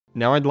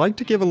Now I'd like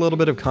to give a little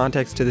bit of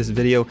context to this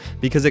video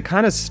because it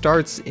kind of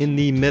starts in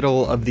the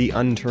middle of the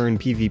Unturned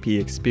PvP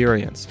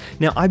experience.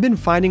 Now I've been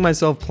finding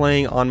myself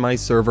playing on my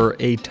server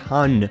a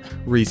ton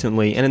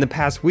recently, and in the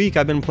past week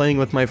I've been playing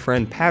with my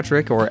friend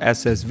Patrick, or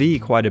SSV,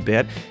 quite a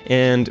bit,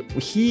 and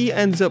he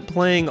ends up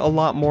playing a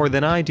lot more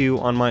than I do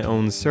on my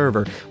own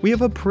server. We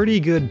have a pretty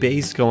good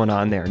base going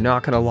on there,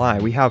 not gonna lie.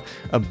 We have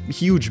a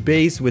huge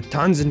base with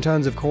tons and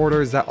tons of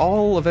corridors that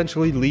all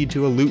eventually lead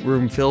to a loot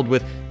room filled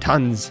with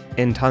tons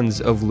and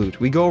tons of loot.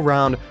 We go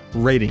around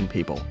raiding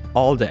people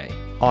all day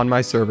on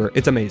my server.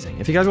 It's amazing.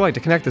 If you guys would like to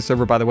connect the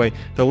server, by the way,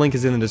 the link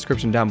is in the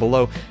description down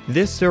below.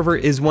 This server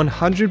is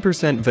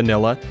 100%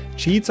 vanilla.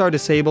 Cheats are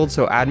disabled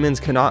so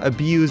admins cannot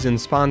abuse and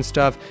spawn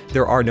stuff.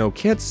 There are no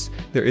kits,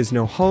 there is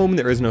no home,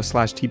 there is no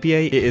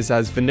 /TPA. It is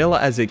as vanilla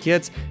as it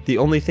gets. The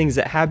only things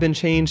that have been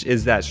changed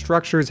is that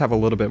structures have a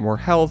little bit more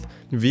health,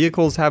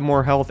 vehicles have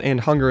more health, and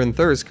hunger and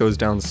thirst goes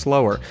down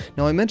slower.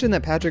 Now I mentioned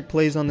that Patrick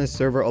plays on this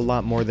server a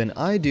lot more than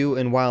I do,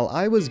 and while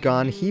I was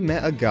gone, he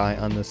met a guy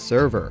on the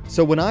server.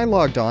 So when I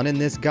logged on and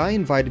this guy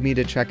invited me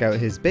to check out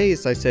his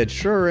base, I said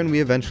sure, and we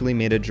eventually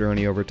made a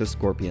journey over to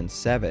Scorpion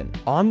 7.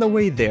 On the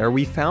way there,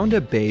 we found a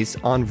base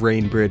on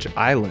Rainbridge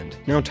Island.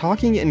 Now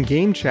talking in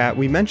game chat,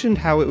 we mentioned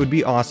how it would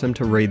be awesome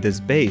to raid this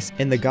base,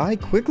 and the guy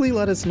quickly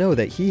let us know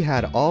that he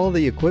had all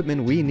the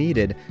equipment we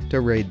needed to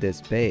raid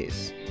this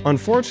base.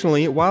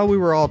 Unfortunately, while we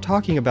were all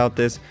talking about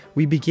this,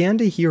 we began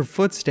to hear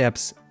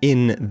footsteps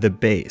in the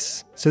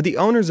base. So the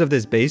owners of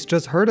this base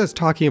just heard us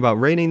talking about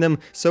raiding them,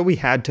 so we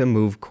had to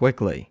move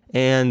quickly.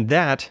 And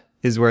that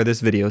is where this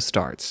video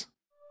starts.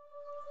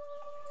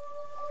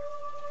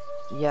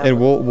 Yeah, and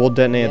we'll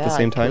detonate at the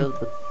same time.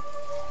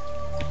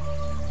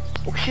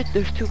 Oh shit,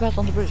 there's two guys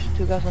on the bridge,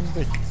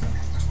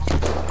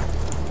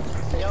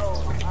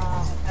 Yo,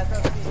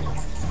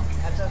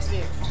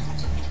 SSV.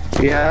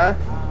 Yeah?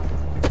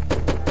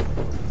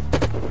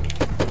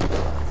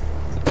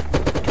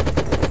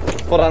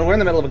 Hold on, we're in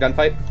the middle of a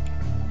gunfight.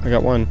 I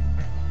got one.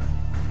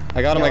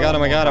 I got him.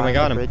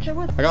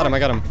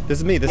 This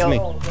is me.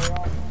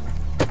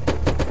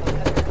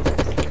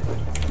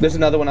 There's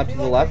another one up to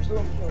the left.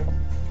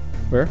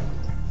 Where?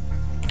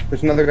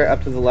 There's another guy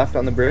up to the left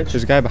on the bridge.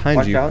 There's a guy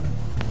behind you. Watch out.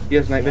 He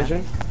has night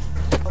vision.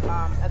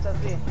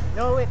 SSV.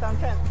 No, wait, I'm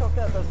trying to talk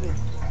to SSV.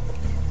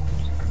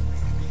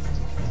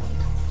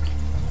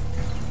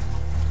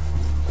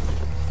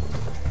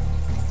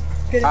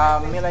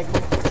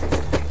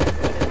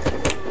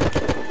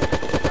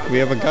 We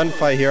have a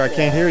gunfight here. I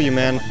can't hear you,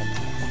 man.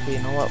 Okay,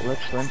 you know what?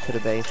 Let's swim to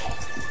the base.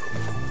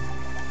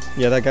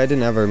 Yeah, that guy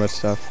didn't have very much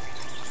stuff.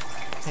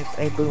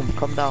 Hey, Boom,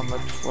 come down.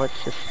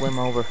 Let's just swim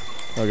over.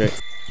 Okay.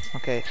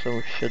 Okay,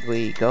 so should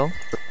we go?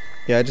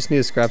 Yeah, I just need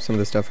to scrap some of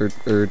this stuff or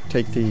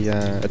take the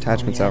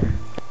attachments out.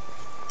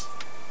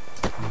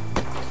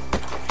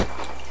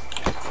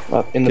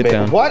 Up in the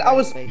base. What? I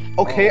was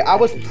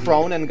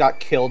prone and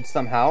got killed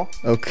somehow.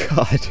 Oh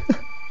god.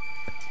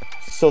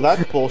 So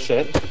that's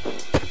bullshit.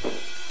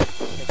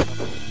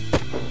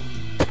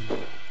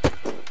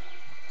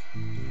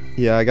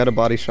 Yeah, I got a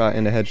body shot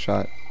and a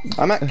headshot.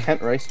 I'm at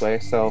Kent Raceway,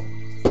 so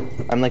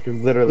I'm like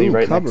literally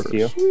right next to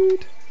you.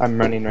 Sweet. I'm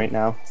running right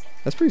now.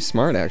 That's pretty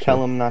smart, actually.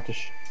 Tell him not to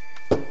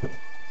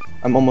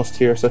I'm almost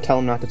here, so tell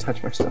him not to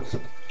touch my stuff.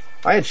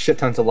 I had shit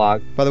tons of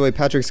log. By the way,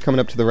 Patrick's coming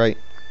up to the right.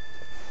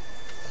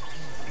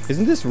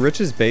 Isn't this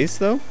Rich's base,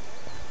 though?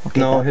 Okay,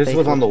 no, his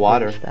was on the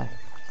water.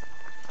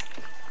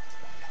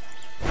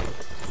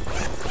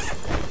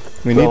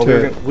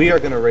 We are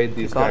gonna raid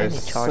these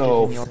guys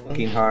so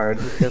fucking hard.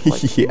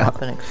 Yeah.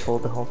 Up and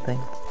explode the whole thing.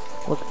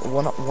 Look,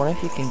 one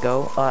of you can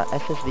go.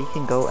 SSV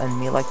can go, and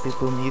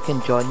MeLikeBigBoom, you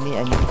can join me,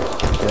 and you.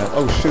 Yeah.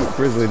 Oh shoot,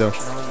 Grizzly though. You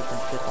know, you can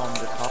sit on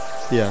the top.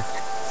 Yeah.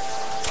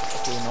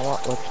 Okay, you know what?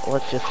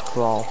 Let's just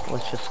crawl.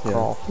 Let's just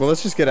crawl. Well,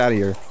 let's just get out of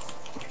here.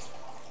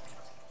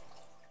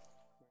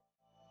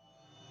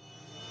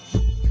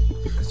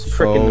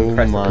 Freaking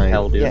impressive as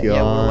hell, dude.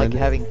 Yeah, we're like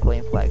having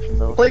flame flags in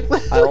those. Like,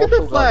 look at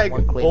the flag,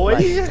 boy!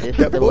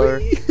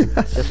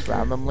 Just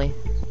randomly.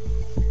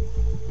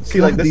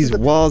 See, like these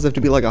walls have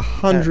to be like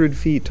 100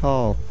 feet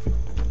tall.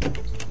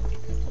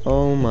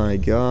 Oh my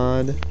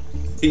god.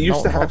 It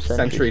used to have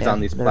sentries on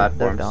these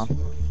platforms.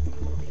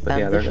 But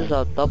yeah, this is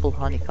a double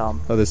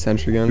honeycomb. Oh, the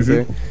sentry guns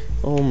there?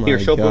 Oh my god. Here,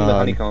 show them the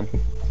honeycomb.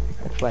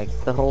 It's like,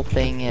 the whole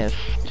thing is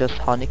just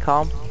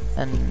honeycomb,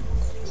 and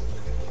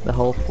the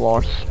whole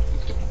floors.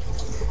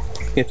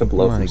 You have to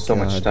blow through so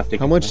much stuff to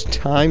get. How much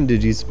time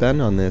did you spend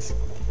on this?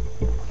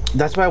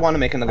 That's why I want to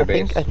make another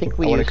base. I think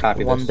we used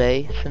one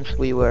day, since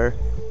we were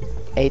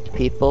 8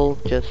 people,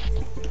 just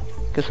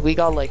because we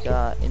got like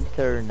a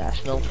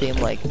international team,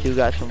 like 2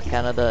 guys from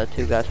Canada,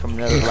 2 guys from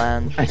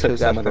Netherlands, 2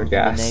 guys from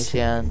Indonesia,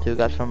 and 2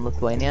 guys from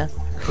Lithuania.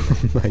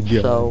 Oh my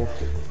god. So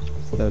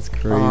that's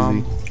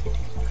crazy.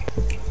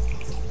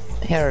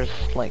 Here's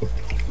like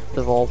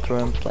the vault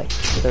rooms, like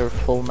they're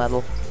full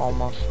metal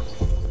almost.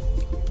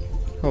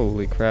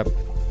 Holy crap.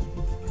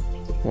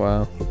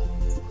 Wow.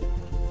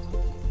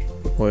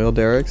 Oil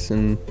derricks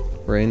and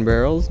rain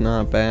barrels,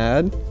 not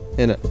bad.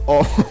 And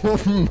oh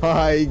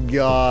my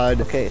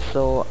god. Okay,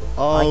 so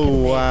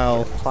Oh,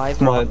 wow.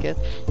 5 What? rockets.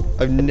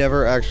 I've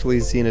never actually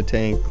seen a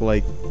tank,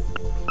 like,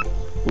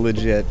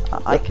 legit.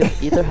 I can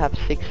either have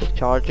 6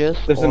 charges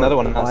There's or another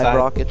one 5 outside.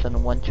 rockets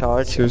and 1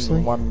 charge Seriously?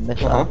 and 1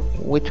 missile. Uh-huh.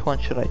 Which one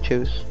should I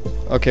choose?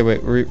 Okay,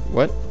 wait,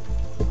 what?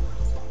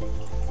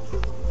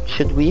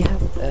 Should we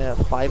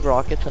have 5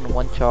 rockets and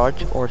 1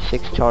 charge or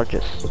 6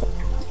 charges?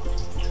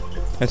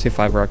 I say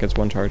 5 rockets,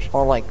 1 charge.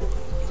 Or like,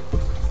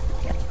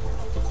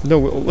 No,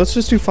 let's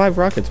just do 5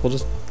 rockets. We'll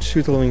just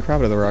shoot the living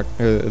crap out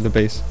of the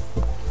base.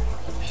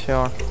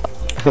 sure.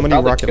 How many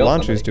probably rocket kill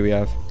launchers somebody. do we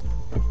have?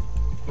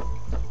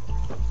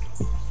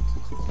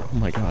 Oh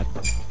my god.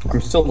 I'm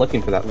still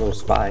looking for that little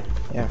spy.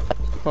 Yeah.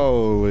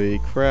 Holy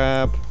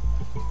crap.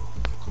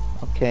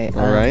 Okay.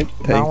 Alright,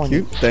 now thank we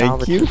you, need to thank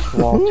salvage you. this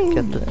wall to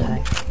get the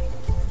tank.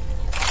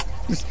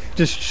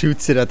 Just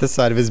shoots it at the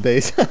side of his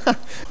base.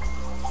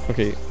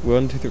 Okay,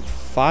 1, 2, 3,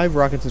 5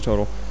 rockets in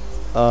total.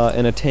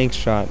 And a tank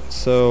shot.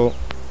 So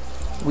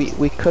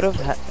We could have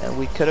had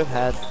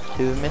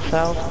 2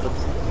 missiles, but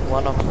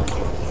one of them.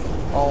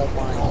 Oh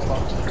my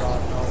fucking god!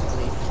 No,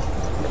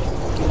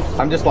 please.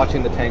 I'm just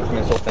watching the tank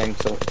missile thing,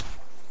 so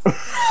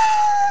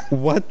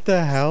what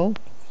the hell?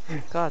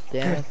 God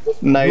damn it!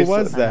 nice. Who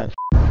was that?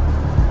 Oh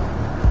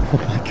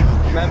my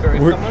god. Remember, if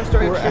someone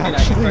started We're shooting at you,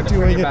 actually try to turn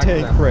doing your a back to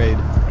tank them. raid.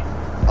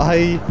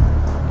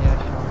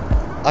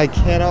 Yeah, I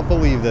cannot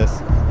believe this.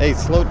 Hey,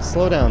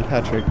 slow down,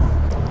 Patrick.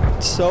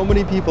 So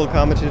many people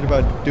commented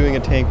about doing a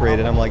tank raid,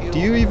 and I'm like, do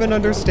you even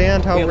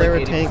understand how Yeah, like rare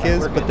a 80% tank is?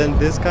 working. But then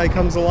this guy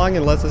comes along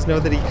and lets us know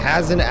that he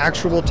has an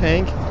actual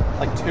tank,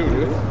 Like 2,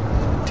 dude.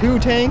 2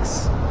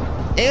 tanks,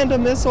 and a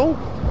missile.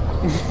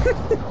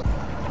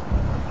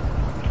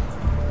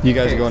 You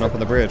guys are going up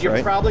on the bridge, You're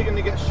right? probably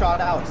gonna get shot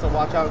out, so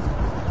watch out.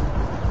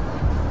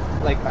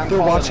 Like I'm They're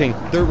calling watching.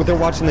 it. They're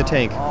watching the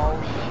tank. Oh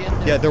shit!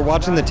 Yeah, they're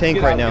watching the tank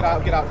Get right out, now.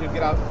 Get out, dude,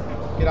 get out.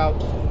 Get out.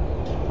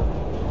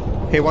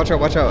 Hey, watch out,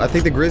 watch out. I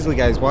think the grizzly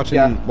guy's watching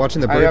Yeah.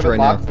 watching the I bridge have a right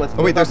box. now. Let's Oh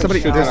wait, move there's up and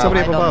somebody shoot there's him.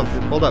 somebody up I know. above.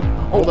 Hold up.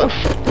 Hold up.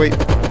 Wait.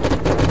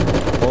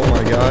 Oh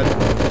my god.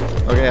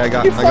 Okay, I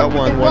got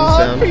one. One's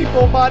down.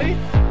 People, buddy.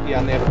 Yeah,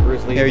 and they have a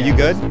grizzly. Hey, are you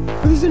good?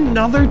 There's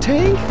another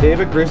tank? They have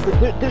a grizzly.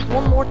 There's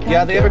one more tank.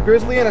 Yeah, they have a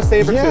grizzly and a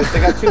saber Yeah. tooth. They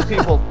got 2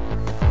 people.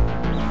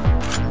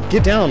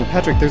 Get down,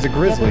 Patrick, there's a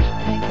grizzly.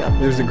 Yeah,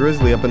 There's a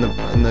grizzly up in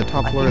the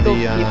top floor of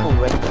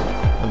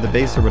the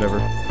base or whatever.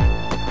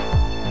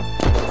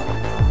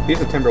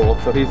 He's a timber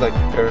wolf, so he's like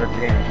fair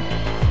game.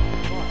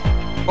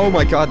 Oh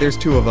my god, there's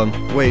 2 of them.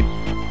 Wait.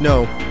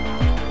 No.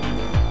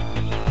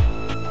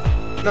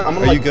 No, I'm Are gonna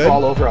you like good?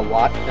 fall over a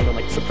lot and then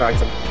like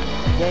surprise him.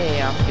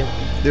 Yeah, I'm good.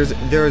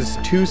 There's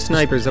 2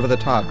 snipers up at the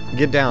top.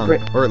 Get down.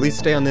 Great. Or at least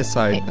stay on this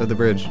side of the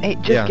bridge. Hey,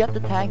 just yeah. get the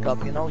tank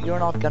up. You know, you're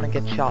not gonna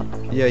get shot.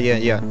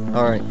 Yeah.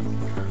 Alright.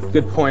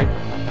 Good point.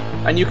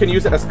 And you can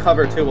use it as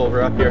cover too while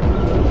we're up here.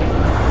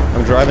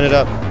 I'm driving it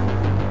up.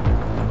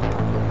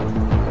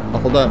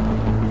 Hold up.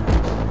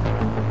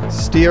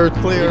 Steer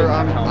clear.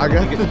 I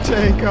got the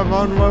tank. I'm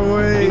on my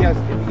way. If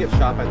he gets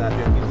shot by that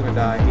dude, he's gonna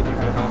die. He didn't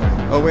have a helmet.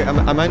 Oh wait,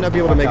 I might not be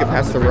able to make it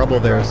past the rubble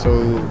there, so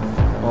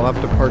I'll have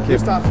to park Your it.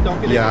 stops don't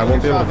get Yeah, I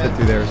won't be able to fit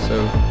through there,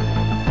 so.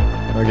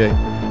 Okay.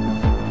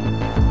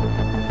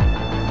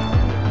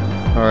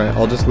 Alright,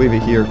 I'll just leave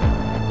it here.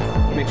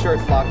 Make sure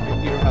it's locked. You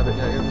don't have it.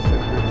 Yeah, in the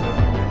same group.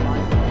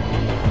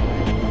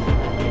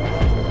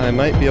 I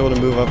might be able to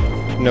move up.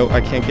 No,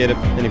 I can't get it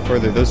any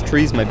further. Those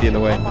trees might be in the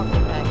way. Unlock the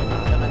tank.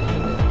 I'm gonna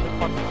shoot it.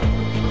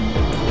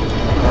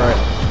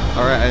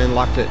 Alright, I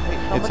unlocked it. Wait,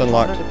 It's somebody's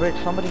unlocked. Under the bridge.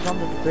 Somebody's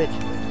under the bridge.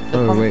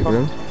 Oh, wait,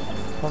 room?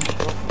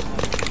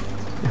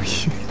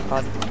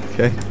 God.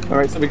 Okay.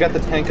 Alright, so we got the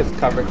tank as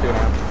cover too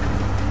now.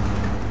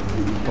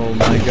 Oh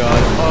my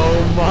god.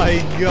 Oh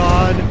my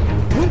god.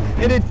 What?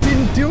 And it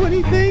didn't do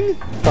anything?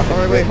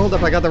 Alright, wait, hold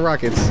up. I got the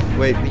rockets.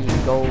 Wait. We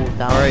go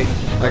down. Alright,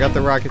 I got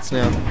the rockets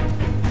now.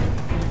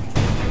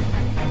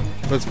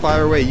 Let's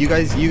fire away. You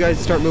guys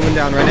start moving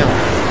down right now.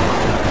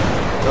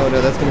 Oh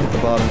no, that's gonna hit the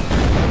bottom.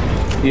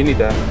 You need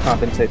to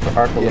compensate for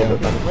arc a little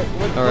bit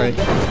better. Alright.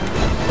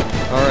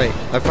 Alright,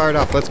 I fired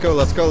off. Let's go.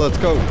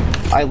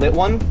 I lit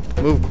one.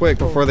 Move quick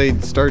before they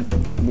start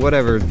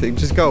whatever. They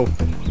just go.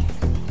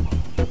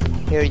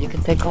 Here, you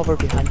can take cover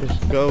behind this.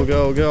 Go.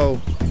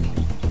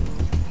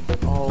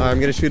 Oh. I'm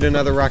gonna shoot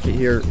another rocket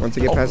here once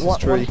I get past this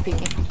tree. One's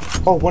peeking.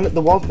 Oh,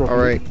 the wall's broken.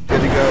 Alright,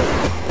 good to go.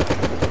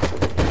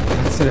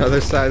 That's another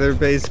side of their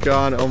base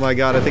gone. Oh my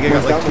god, I think I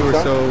got like 2 or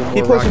so more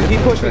Keep rockets.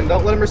 pushing. Check.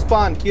 Don't let him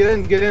respond. Get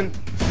in.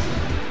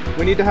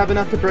 We need to have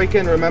enough to break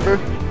in, remember?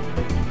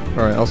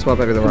 Alright, I'll swap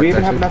out of the Do rocket. we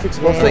even have actually. enough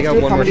explosives? I got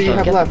one How more many do you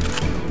shot. have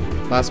left?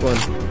 Last one.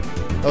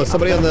 Oh,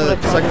 somebody on the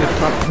second to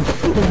top.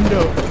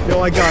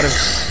 No, I got him.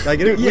 Did I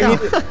get it? We Yeah. need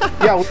to-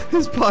 yeah.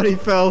 His body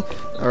fell.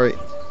 Alright,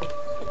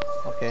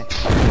 Okay.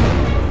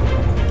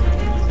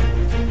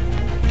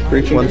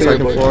 Reaching one clear,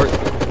 second boys. floor.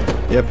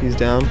 Yep, he's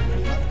down.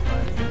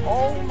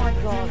 Oh my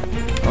god.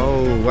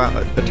 Oh, wow.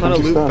 A ton of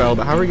loot stuff. fell,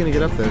 but how are we gonna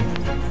get up there?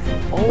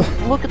 Oh,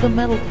 look at the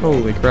metal.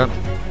 Holy crap.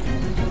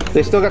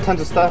 They still got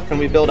tons of stuff. Can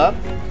we build up?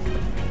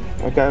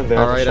 Okay, there.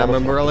 Alright, I'm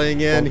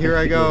umbrelling in. Here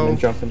I go.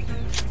 Jumping.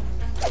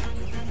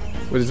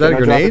 What is that, a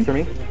Can I drop it grenade? for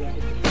me?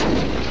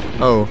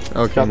 Oh,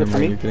 okay, Drop it never for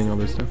mind. me. You're getting all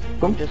this stuff.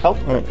 Boom, Just- help.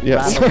 Oh, yeah,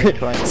 Randomly sorry.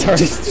 trying- Sorry.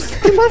 Just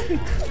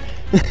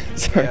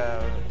Sorry.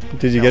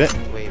 Did you get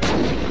it? Wait.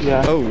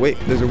 Yeah. Oh, wait,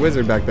 there's a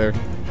wizard back there.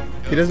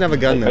 He doesn't have a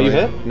gun, though. Are you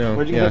right? hit? No.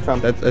 Where'd you yeah, get it from?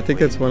 That's, I think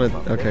that's one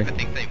of... Okay. I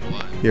think they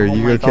won. Here, Oh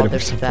you my go God, get him or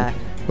there's something. stack.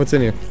 What's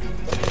in here?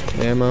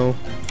 Ammo.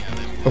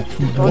 Oh,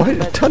 what?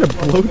 A ton of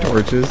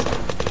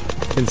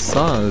blowtorches. And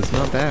saws.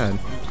 Not bad.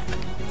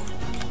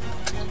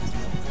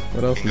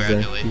 What else is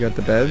there? You got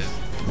the beds?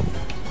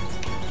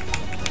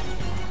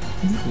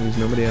 There's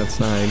nobody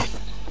outside.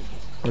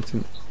 What's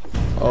in...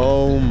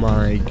 Oh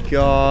my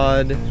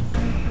god.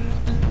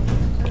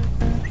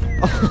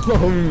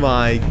 Oh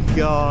my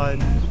god.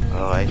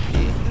 Oh, I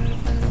see.